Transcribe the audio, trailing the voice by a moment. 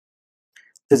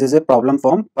This is a problem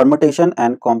from Permutation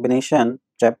and Combination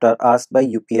chapter asked by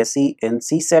UPSC in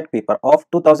CSAT paper of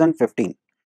 2015.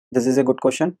 This is a good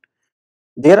question.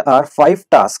 There are 5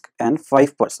 tasks and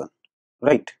 5 person,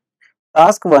 right?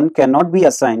 Task 1 cannot be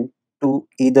assigned to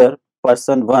either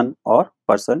person 1 or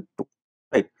person 2,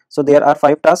 right? So there are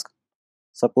 5 tasks.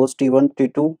 Suppose T1,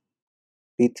 T2,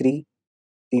 T3,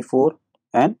 T4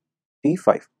 and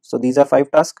T5. So these are 5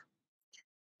 tasks.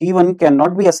 T1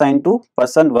 cannot be assigned to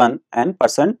person 1 and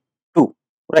person 2,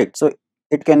 right? So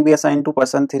it can be assigned to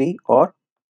person 3 or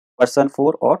person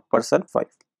 4 or person 5,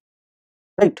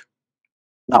 right?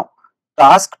 Now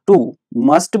task 2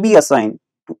 must be assigned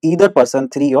to either person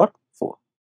 3 or 4.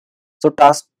 So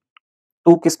task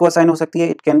 2 किसको assign हो सकती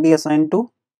है? It can be assigned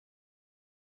to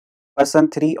person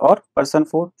 3 or person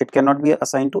 4. It cannot be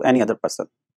assigned to any other person.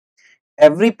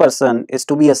 Every person is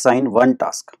to be assigned one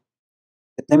task.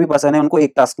 जितने भी person है उनको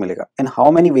एक task मिलेगा. In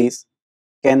how many ways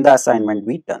can the assignment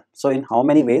be done? So in how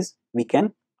many ways we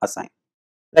can assign,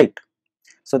 right?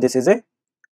 So this is a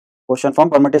question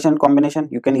from permutation and combination.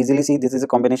 You can easily see this is a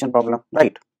combination problem,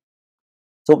 right?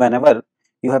 So whenever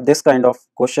you have this kind of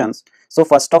questions, so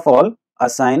first of all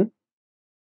assign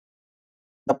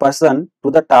the person to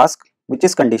the task which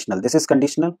is conditional. This is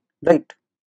conditional, right?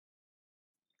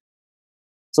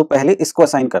 So पहले इसको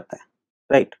assign करते हैं,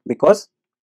 right? Because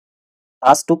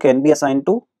task 2 can be assigned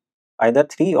to either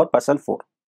 3 or person 4,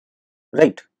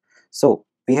 right? So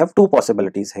we have two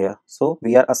possibilities here. So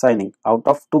we are assigning out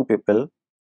of 2 people,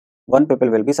 1 people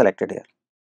will be selected here,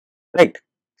 right?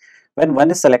 When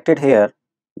 1 is selected here,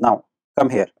 now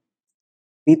come here,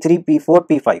 P3, P4,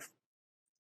 P5,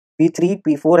 P3,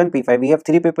 P4 and P5, we have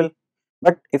 3 people,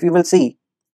 but if you will see,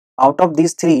 out of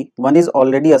these 3, 1 is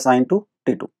already assigned to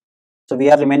T2. So we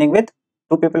are remaining with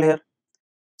 2 people here.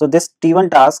 So this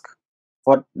T1 task,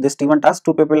 for this T1 task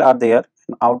 2 people are there,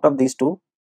 and out of these 2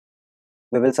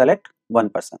 we will select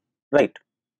 1 person, right?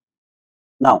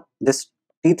 Now this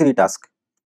T3 task,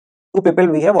 2 people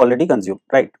we have already consumed,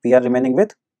 right? We are remaining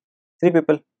with 3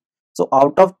 people. So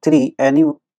out of 3 any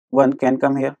one can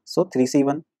come here, so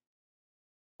 3C1.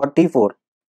 For T4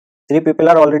 3 people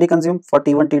are already consumed for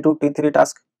T1, T2, T3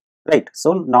 task, right?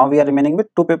 So now we are remaining with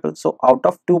 2 people. So out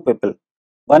of 2 people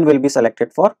 1 will be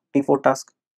selected for T4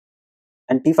 task,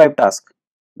 and T5 task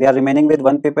we are remaining with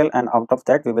 1 people, and out of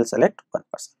that we will select 1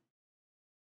 person,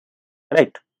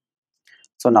 right?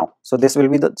 So now, so this will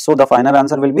be the final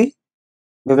answer will be,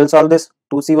 we will solve this.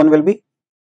 2C1 will be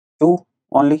 2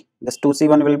 only. This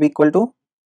 2C1 will be equal to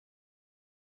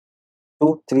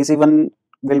 2, 3C1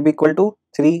 will be equal to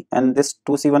 3, and this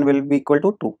 2C1 will be equal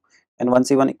to 2, and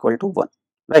 1C1 equal to 1,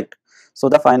 right? So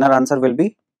the final answer will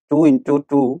be 2 into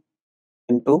 2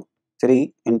 into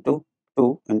 3 into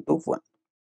 2 into 1,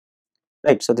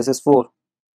 right? So this is 4,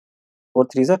 4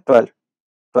 3s are 12,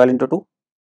 12 into 2,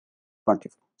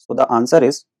 24. So the answer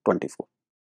is 24.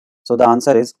 So the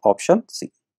answer is option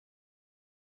C.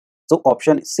 So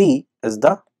option C is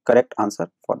the correct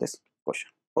answer for this question.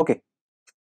 Okay,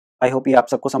 I hope ये आप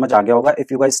सबको समझ आ गया होगा.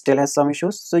 If you guys still have some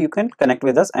issues, so you can connect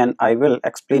with us and I will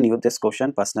explain you this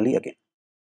question personally again.